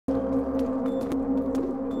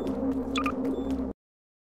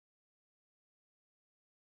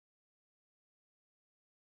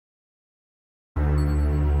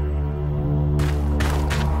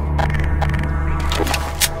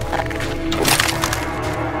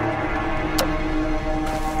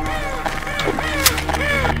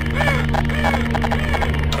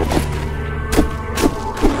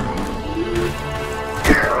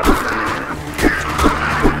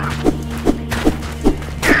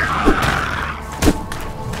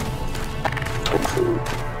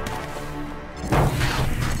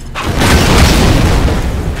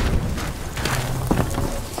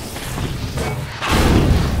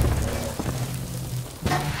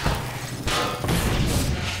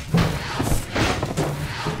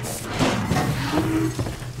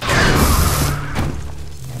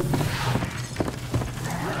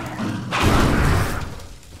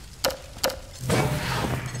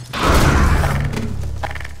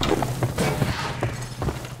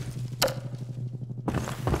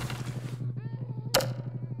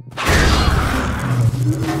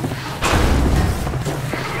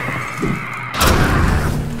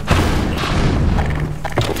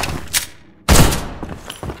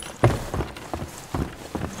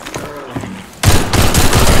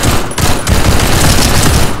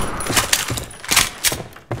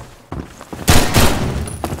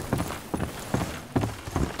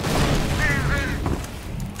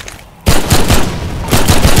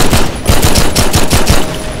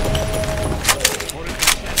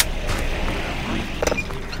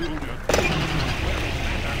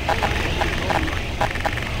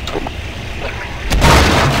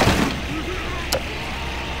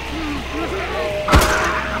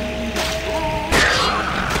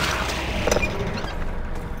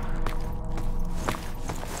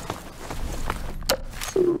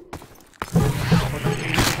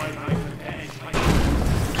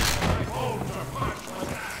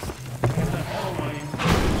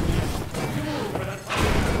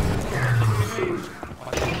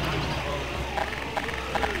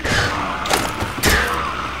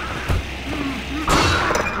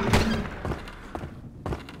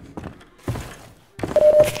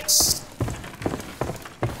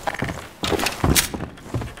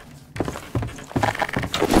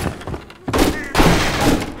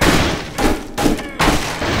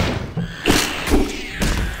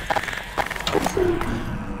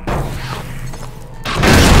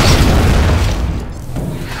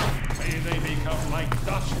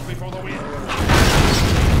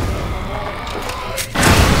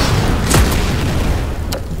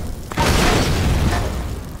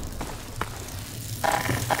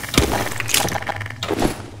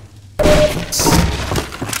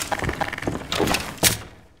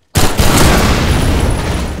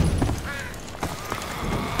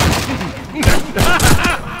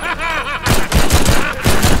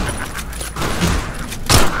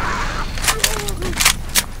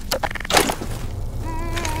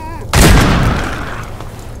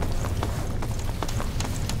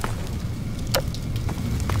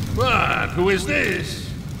But who is this?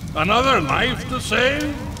 Another life to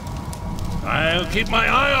save? I'll keep my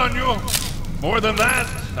eye on you. More than that,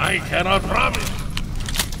 I cannot promise.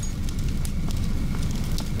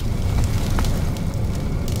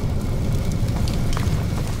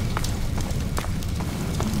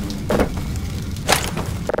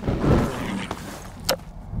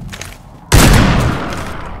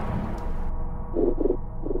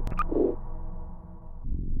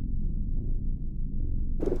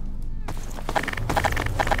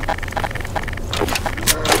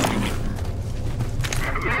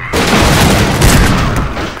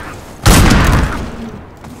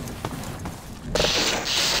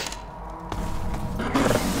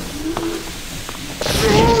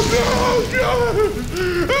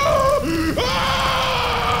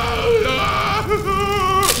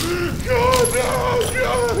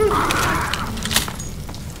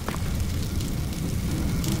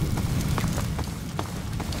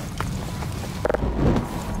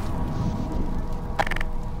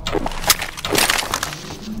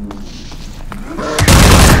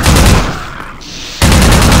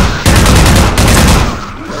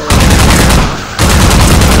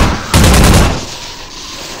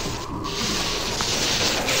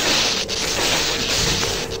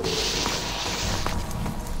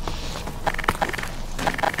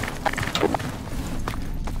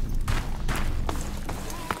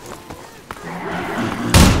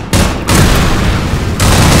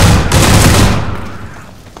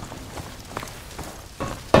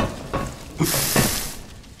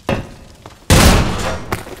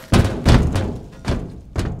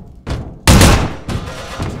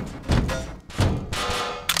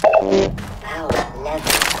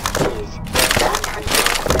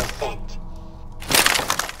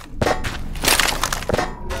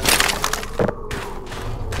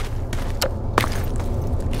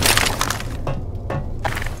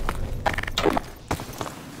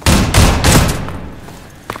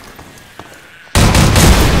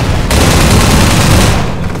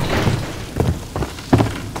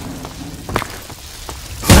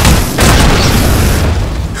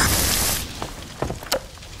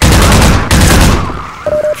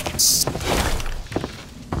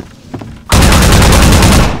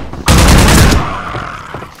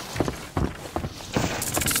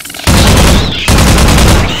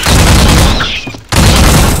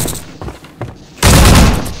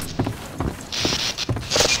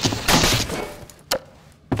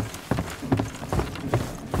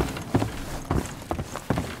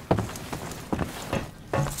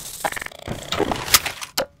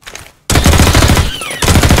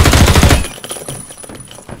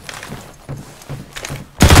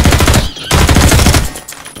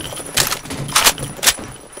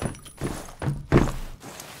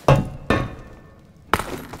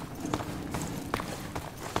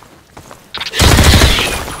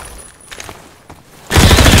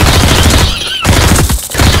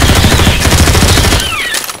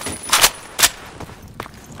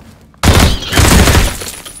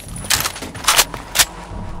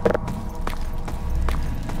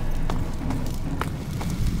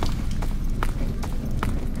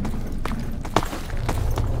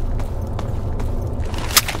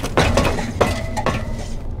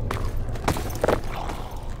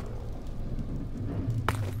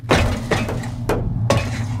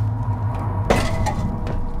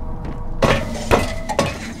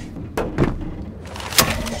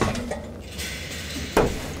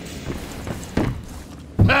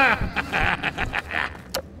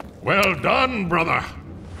 Well done, brother.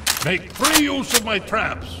 Make free use of my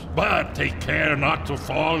traps, but take care not to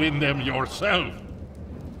fall in them yourself.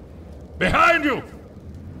 Behind you!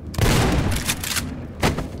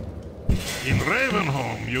 In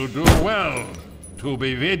Ravenholm, you do well to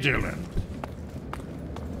be vigilant.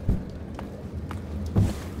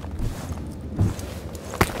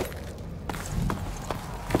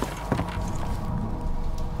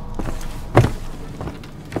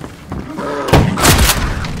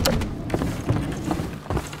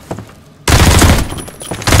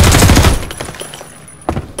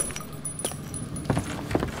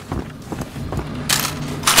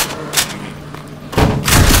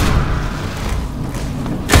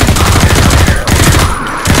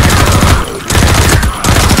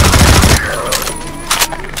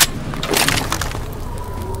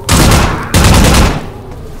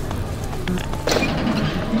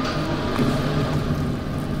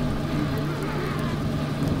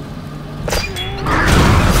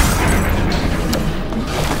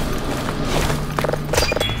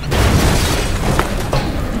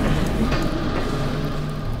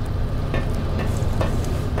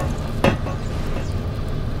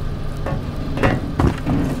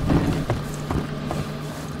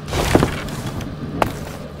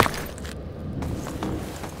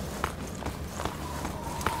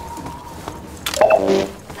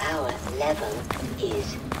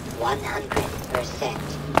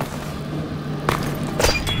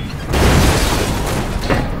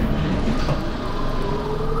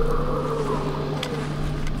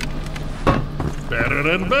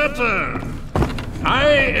 Better and better. I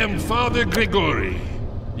am Father Grigori.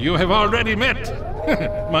 You have already met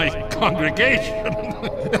my congregation.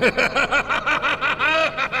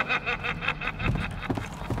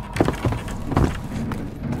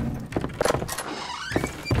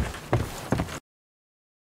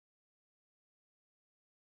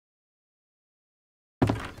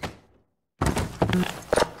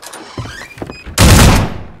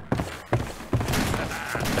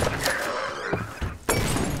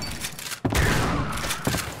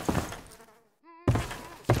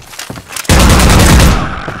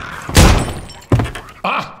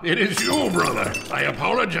 It is you, brother. I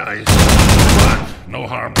apologize. But no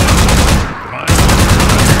harm done. My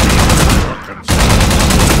your consent.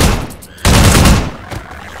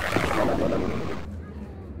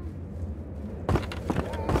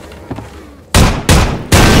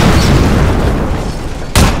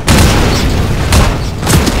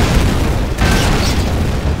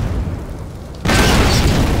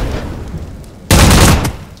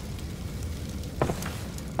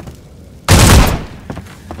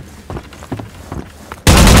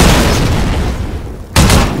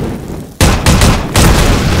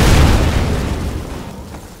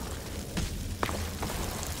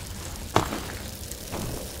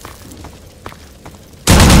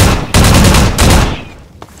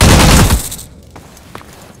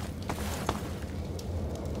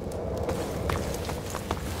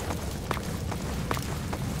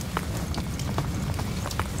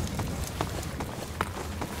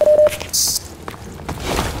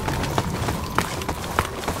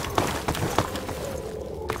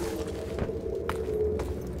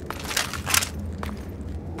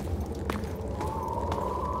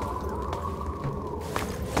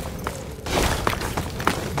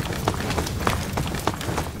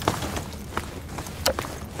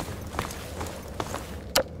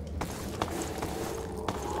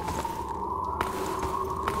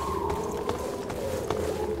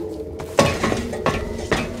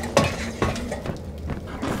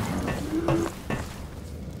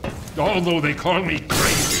 Although they call me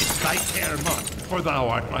crazy, I care not, for thou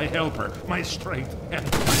art my helper, my strength, and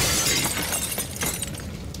my savior.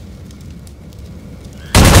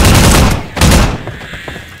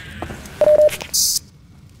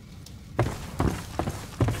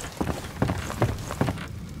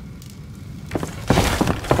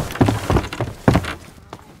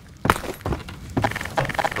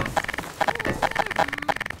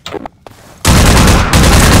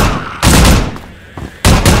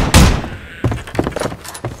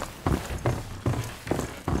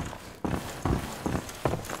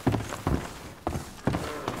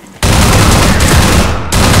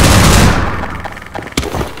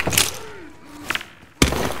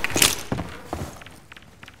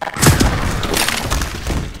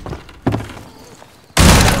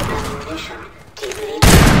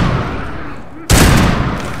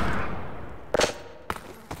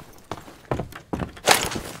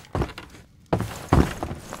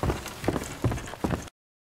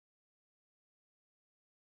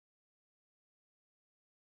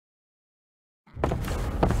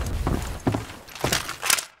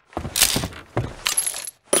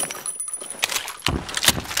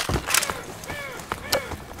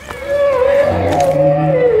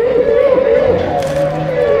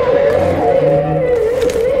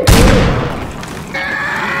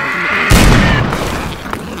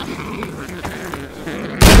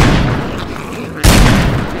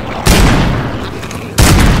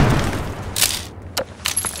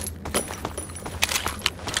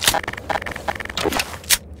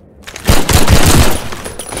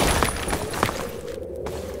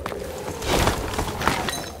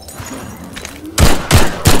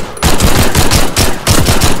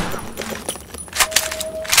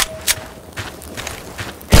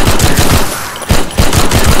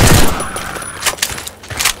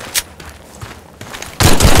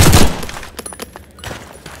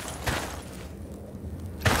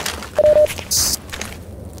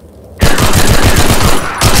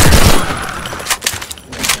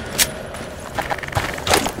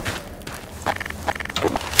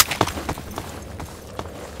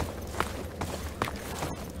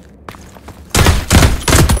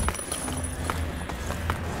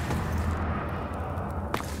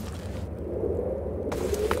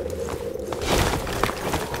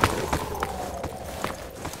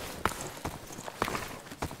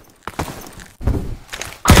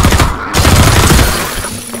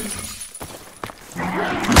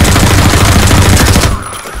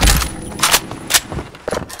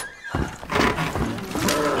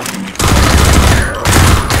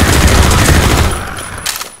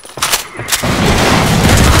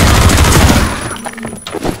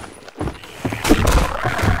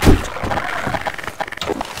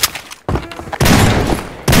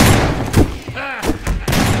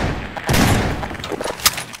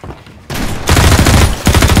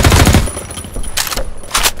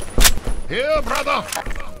 Here, brother!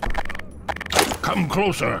 Come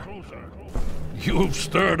closer. You've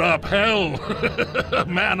stirred up hell. A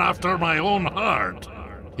man after my own heart.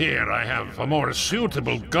 Here, I have a more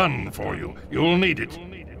suitable gun for you. You'll need it.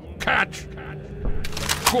 Catch!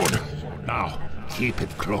 Good. Now, keep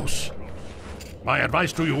it close. My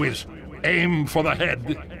advice to you is, aim for the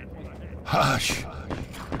head. Hush.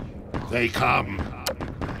 They come.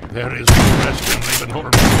 There is no rest in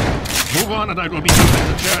Ravenholm. Move on and I will be down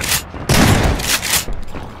in the church.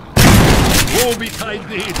 Woe betide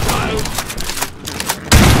thee, child!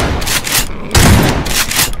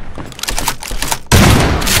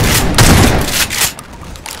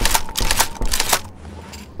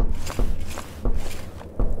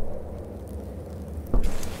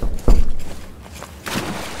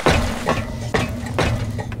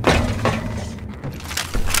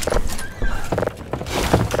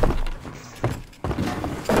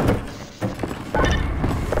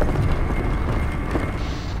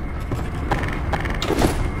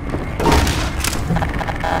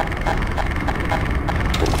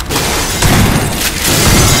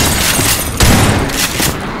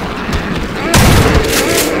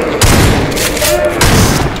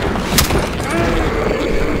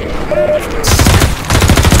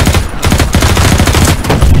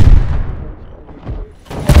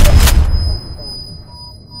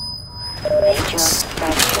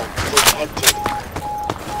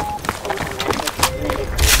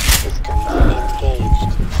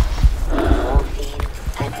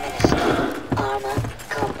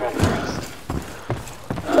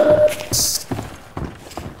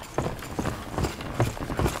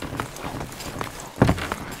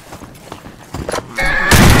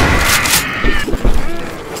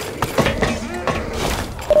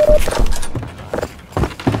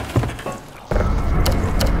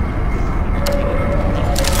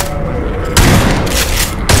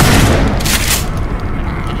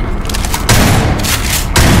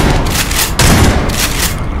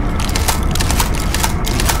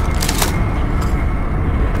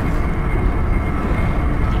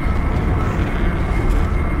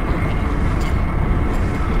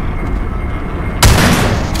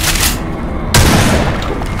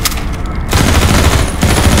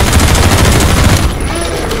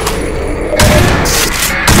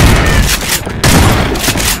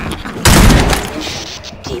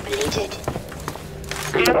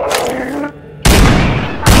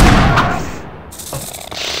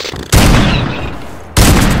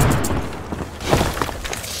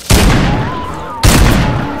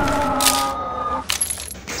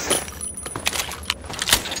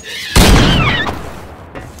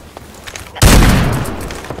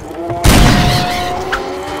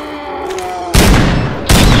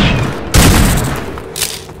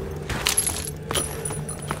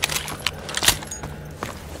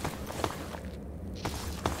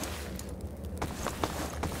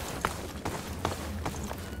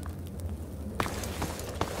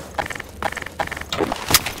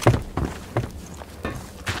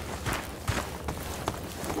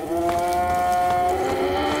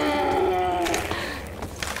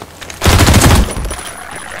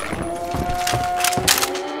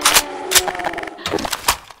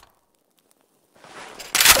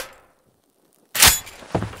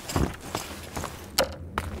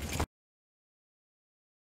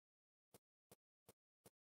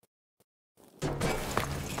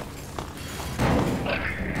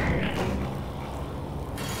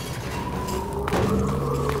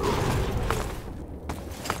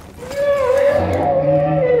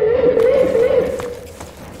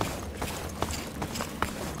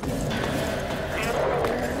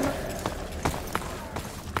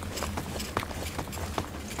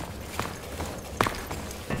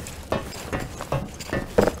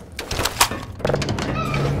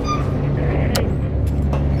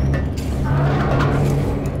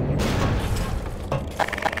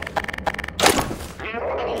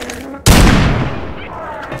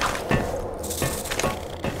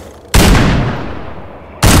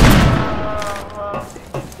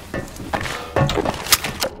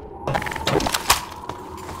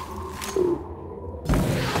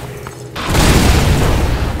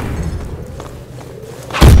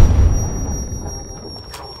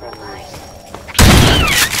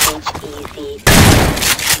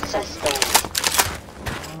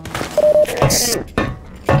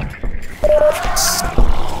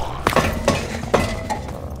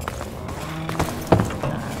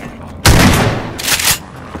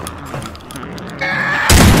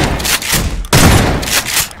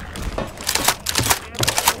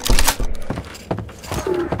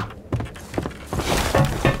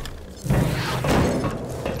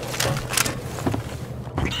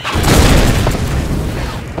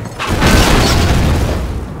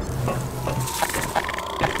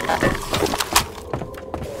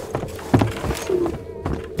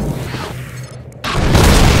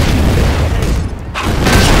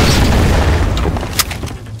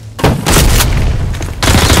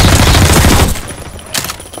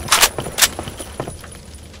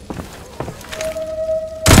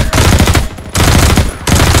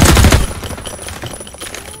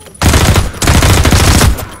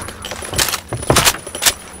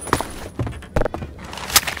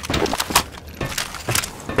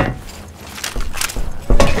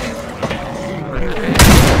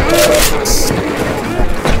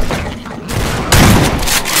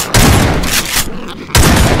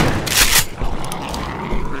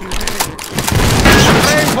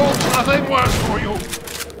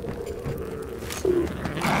 How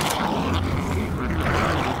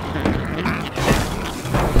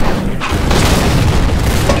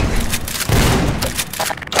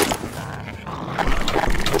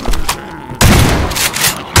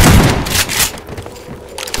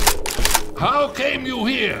came you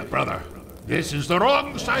here, brother? This is the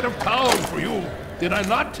wrong side of town for you. Did I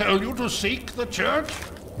not tell you to seek the church?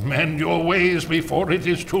 Mend your ways before it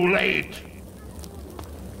is too late.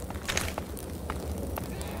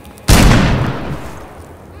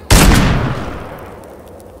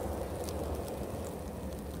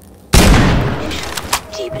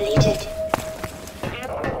 Depleted.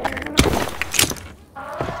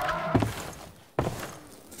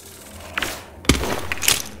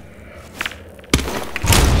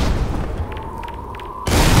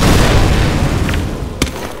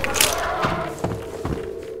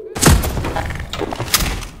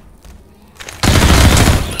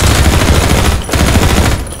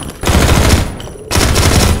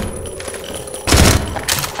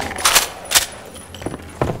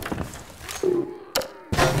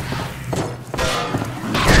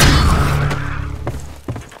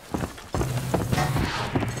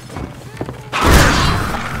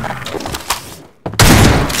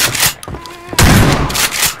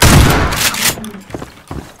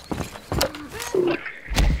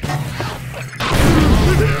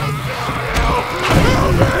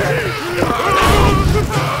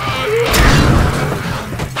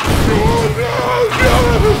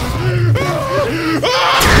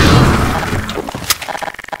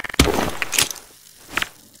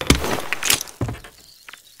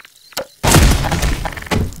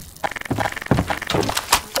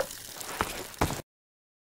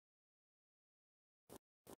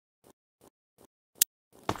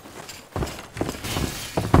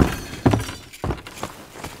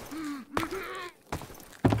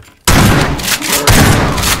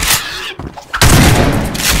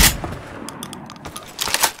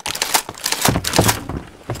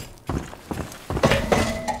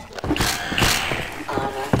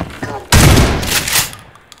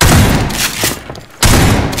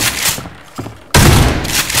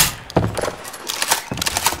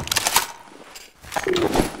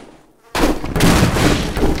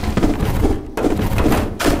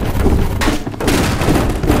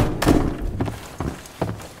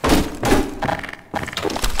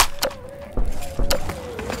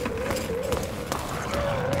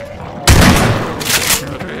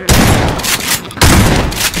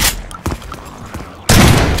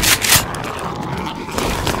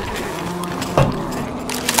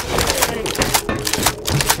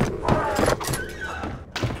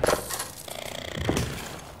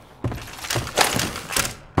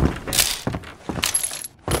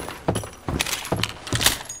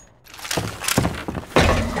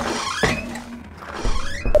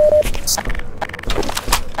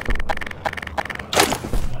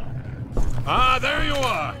 Ah, there you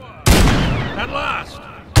are. At last.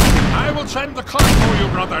 I will send the cart for you,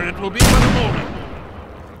 brother. It will be but a moment.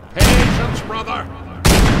 Patience, brother.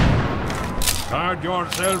 Guard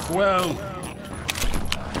yourself well.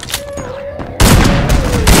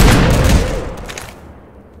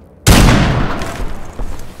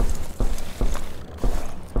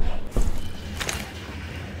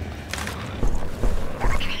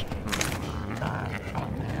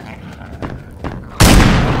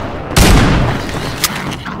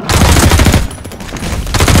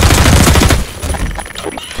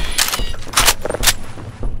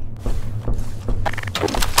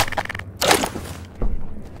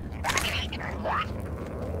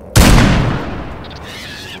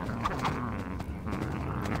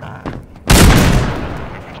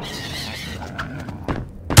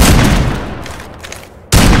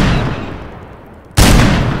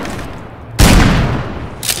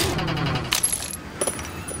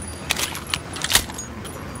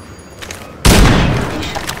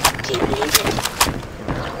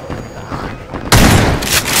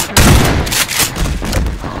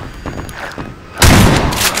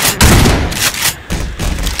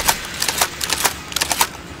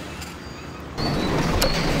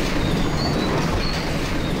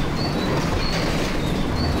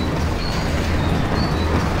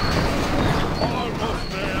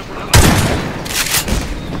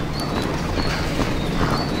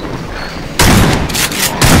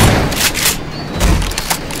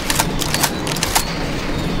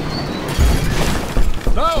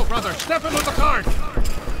 Step into the cart! The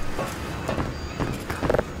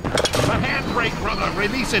handbrake, brother!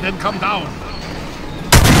 Release it and come down!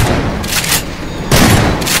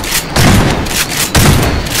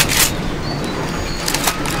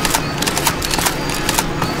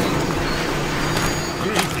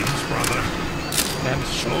 Greetings, brother.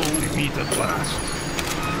 So we meet at last.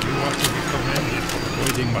 You are to be commended for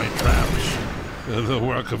avoiding my traps. The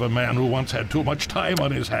work of a man who once had too much time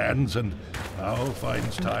on his hands and now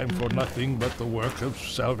finds time for nothing but the work of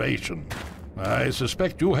salvation. I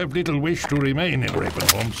suspect you have little wish to remain in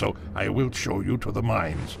Ravenholm, so I will show you to the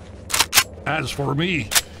mines. As for me,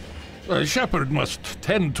 a shepherd must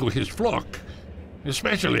tend to his flock,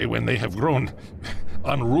 especially when they have grown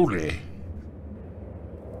unruly.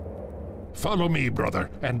 Follow me, brother,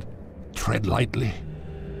 and tread lightly,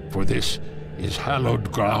 for this is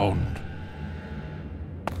hallowed ground.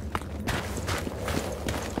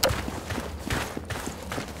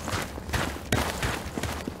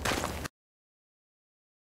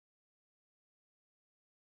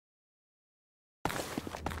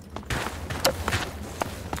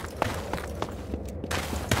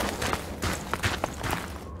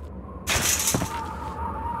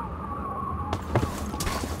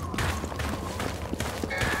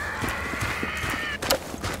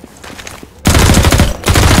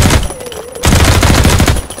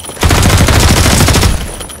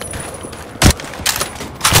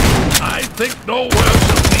 Think no worse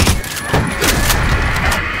of me.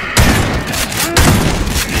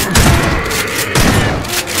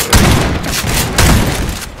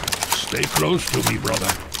 Stay close to me, brother.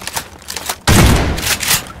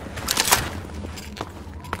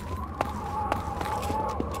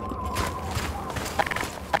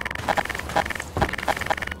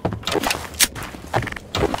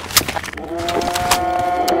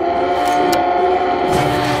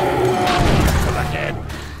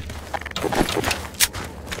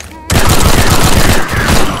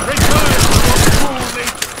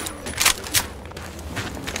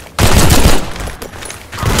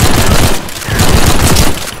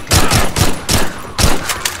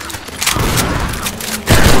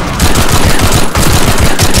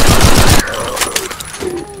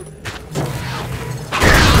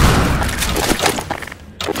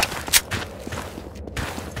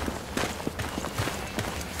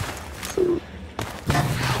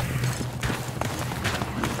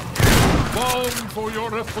 For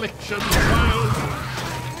your affliction, child.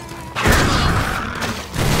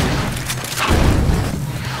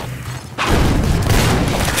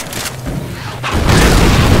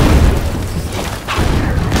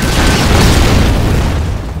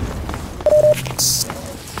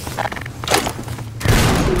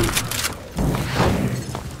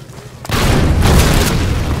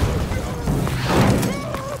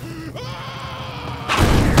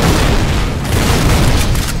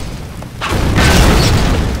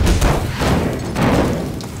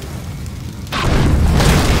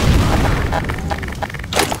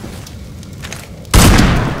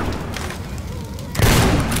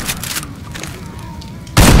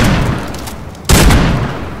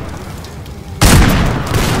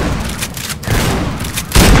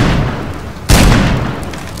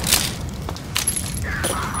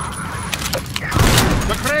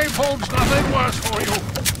 Holds nothing worse for you.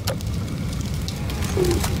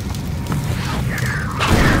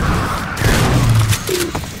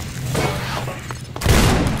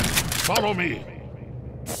 Follow me.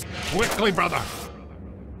 Quickly, brother.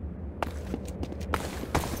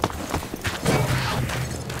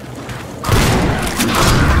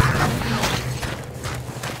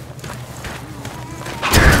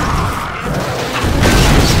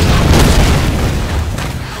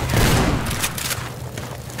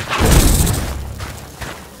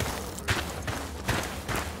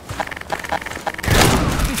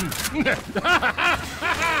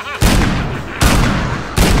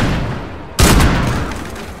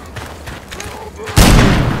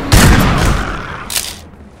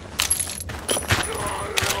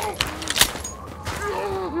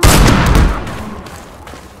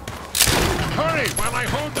 Hurry while I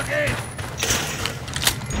hold the gate!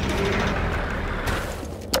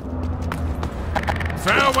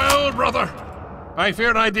 Farewell, brother! I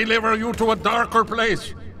fear I deliver you to a darker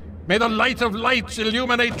place. May the light of lights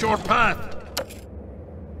illuminate your path.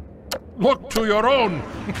 Look to your own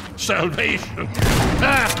salvation.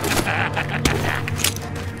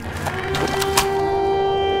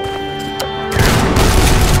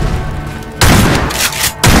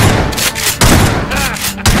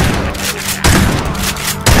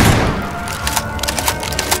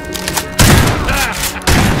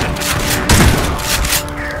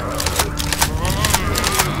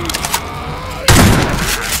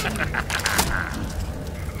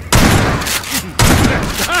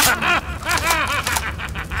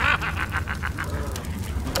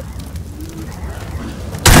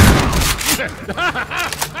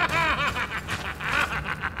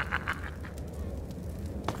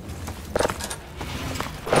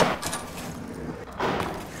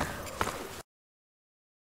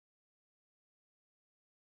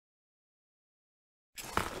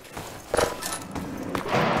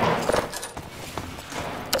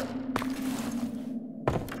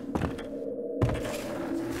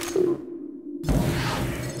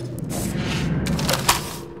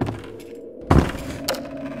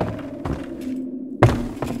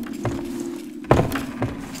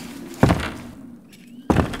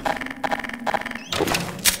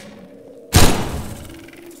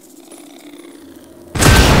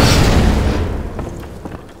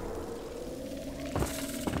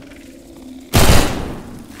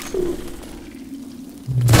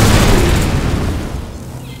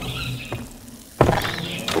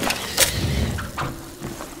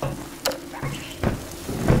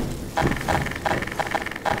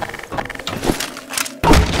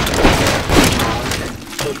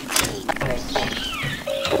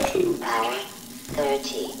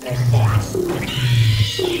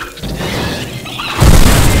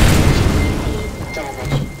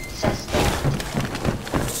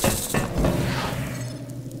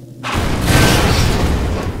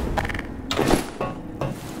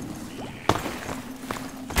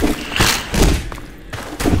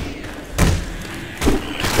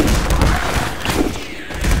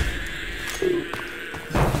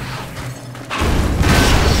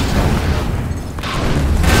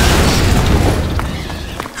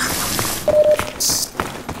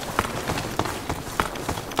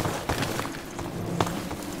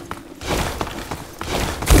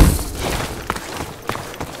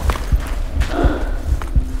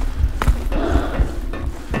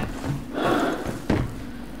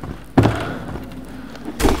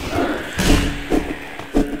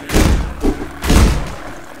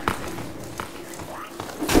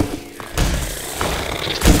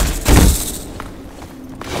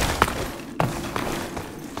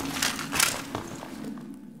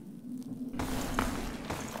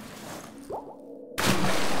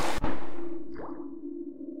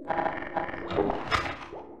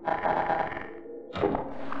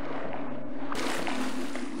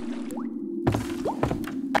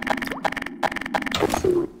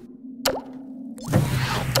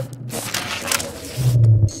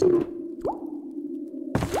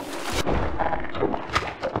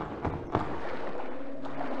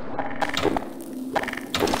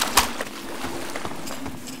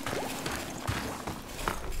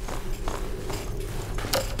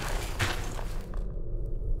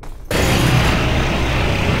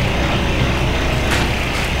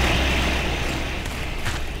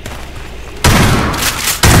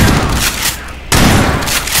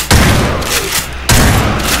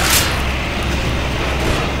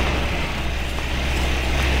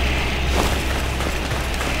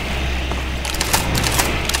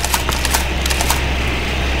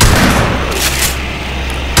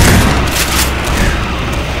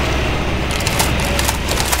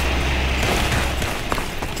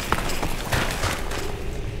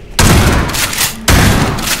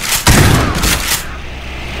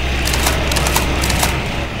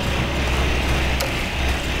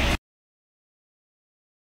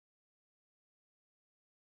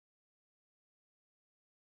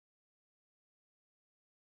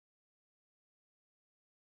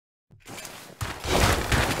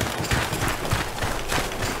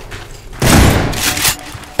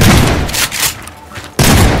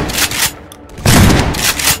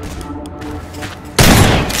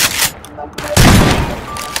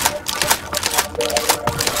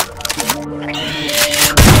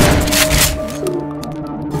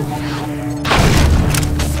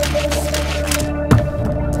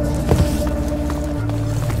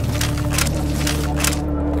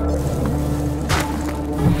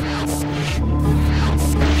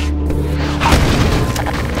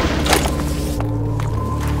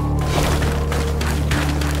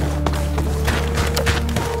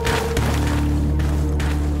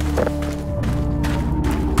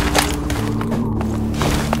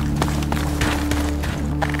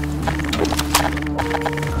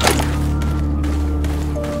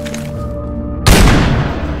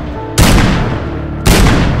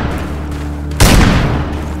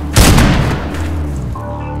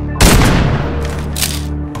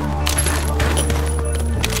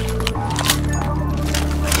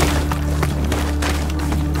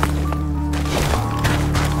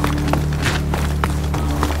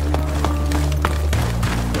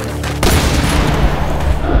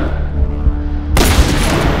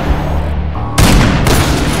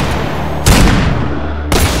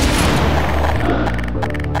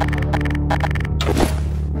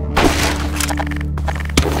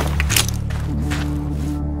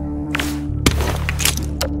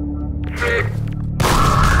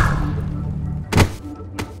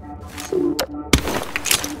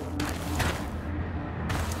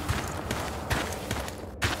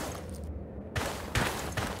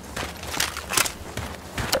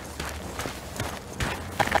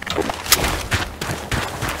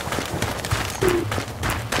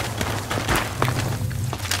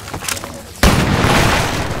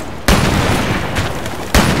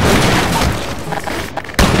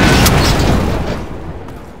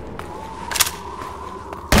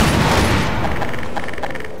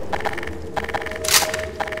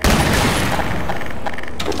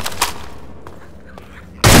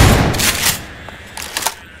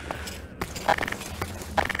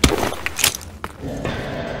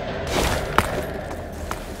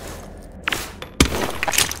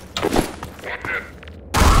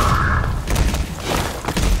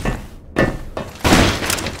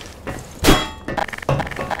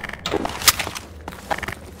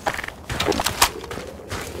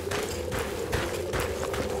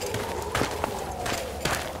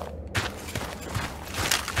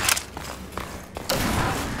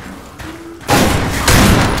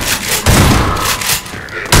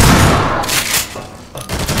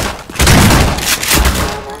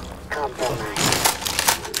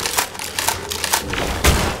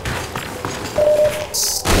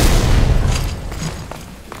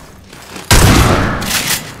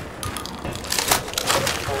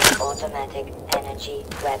 Automatic energy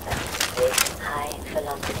weapon with high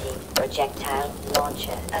velocity projectile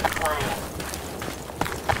launcher acquired.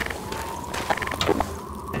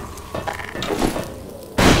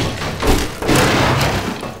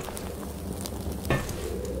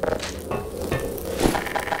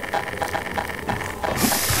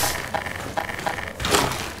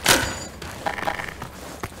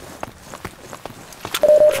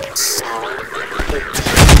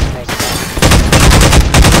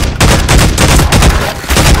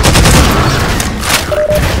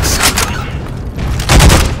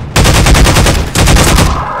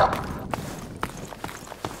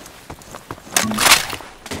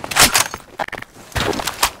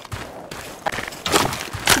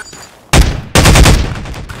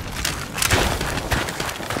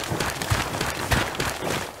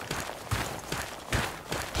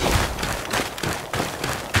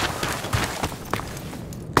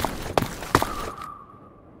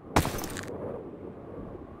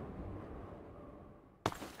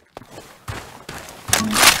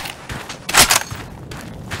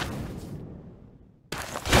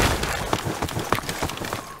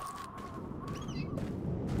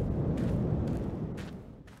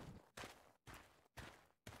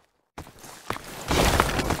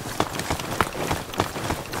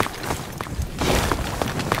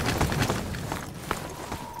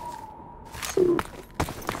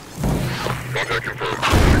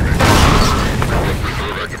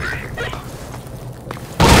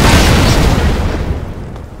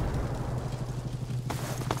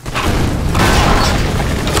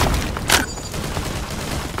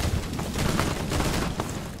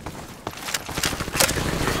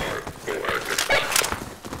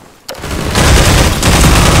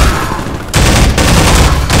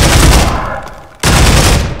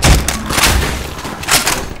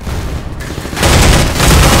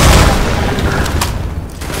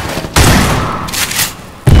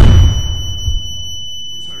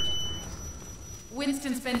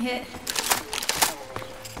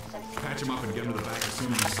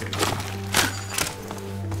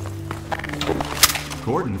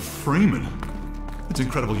 Gordon Freeman. It's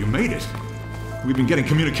incredible you made it. We've been getting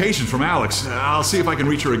communications from Alex. I'll see if I can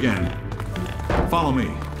reach her again. Follow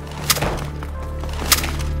me.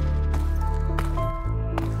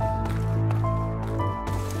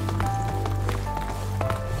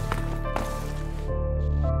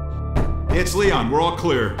 It's Leon. We're all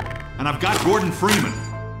clear. And I've got Gordon Freeman.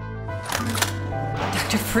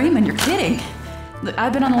 Dr. Freeman, you're kidding. Look,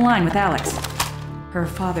 I've been on the line with Alex. Her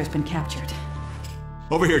father's been captured.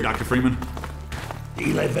 Over here, Dr. Freeman.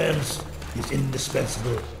 Eli Vance is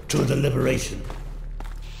indispensable to the liberation.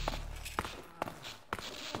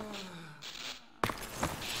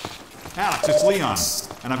 Alex, it's Leon.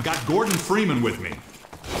 And I've got Gordon Freeman with me.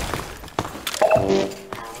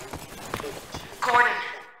 Gordon,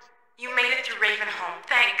 you made it through Ravenholm.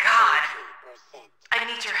 Thank God. I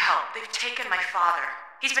need your help. They've taken my father.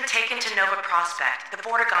 He's been taken to Nova Prospect. The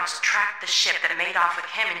Vortigaunts tracked the ship that made off with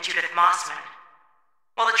him and Judith Mossman.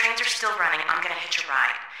 While the trains are still running, I'm gonna hitch a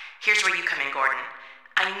ride. Here's where you come in, Gordon.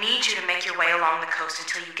 I need you to make your way along the coast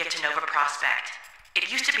until you get to Nova Prospect.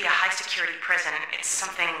 It used to be a high-security prison. It's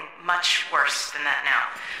something much worse than that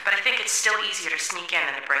now. But I think it's still easier to sneak in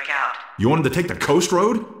than to break out. You wanted to take the coast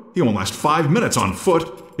road? You won't last 5 minutes on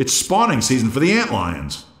foot. It's spawning season for the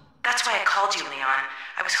antlions. That's why I called you, Leon.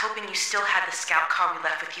 I was hoping you still had the scout car we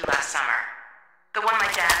left with you last summer. The one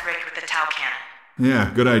my dad rigged with the Tau cannon.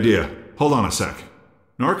 Yeah, good idea. Hold on a sec.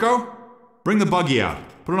 Norco? Bring the buggy out.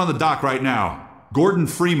 Put it on the dock right now. Gordon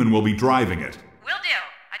Freeman will be driving it. Will do.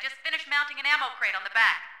 I just finished mounting an ammo crate on the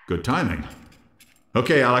back. Good timing.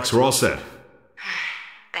 Okay, Alex, we're all set.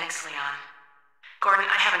 Thanks, Leon. Gordon,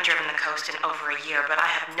 I haven't driven the coast in over a year, but I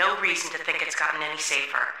have no reason to think it's gotten any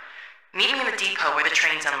safer. Meet me in the depot where the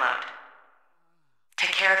trains unload.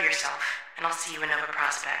 Take care of yourself, and I'll see you in Nova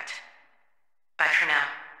Prospect. Bye for now.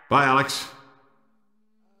 Bye, Alex.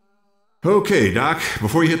 Okay, Doc.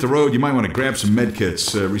 Before you hit the road, you might want to grab some med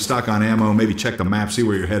kits, restock on ammo, maybe check the map, see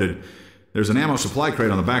where you're headed. There's an ammo supply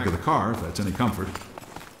crate on the back of the car, if that's any comfort.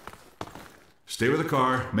 Stay with the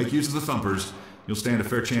car, make use of the thumpers. You'll stand a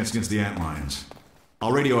fair chance against the antlions.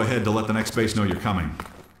 I'll radio ahead to let the next base know you're coming.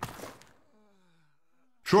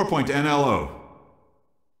 Shore point to NLO.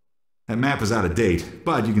 That map is out of date,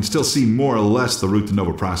 but you can still see more or less the route to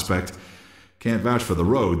Nova Prospect. Can't vouch for the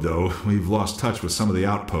road, though. We've lost touch with some of the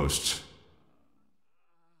outposts.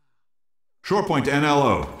 Shore point to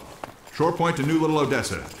NLO. Shore point to New Little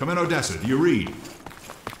Odessa. Come in, Odessa. Do you read?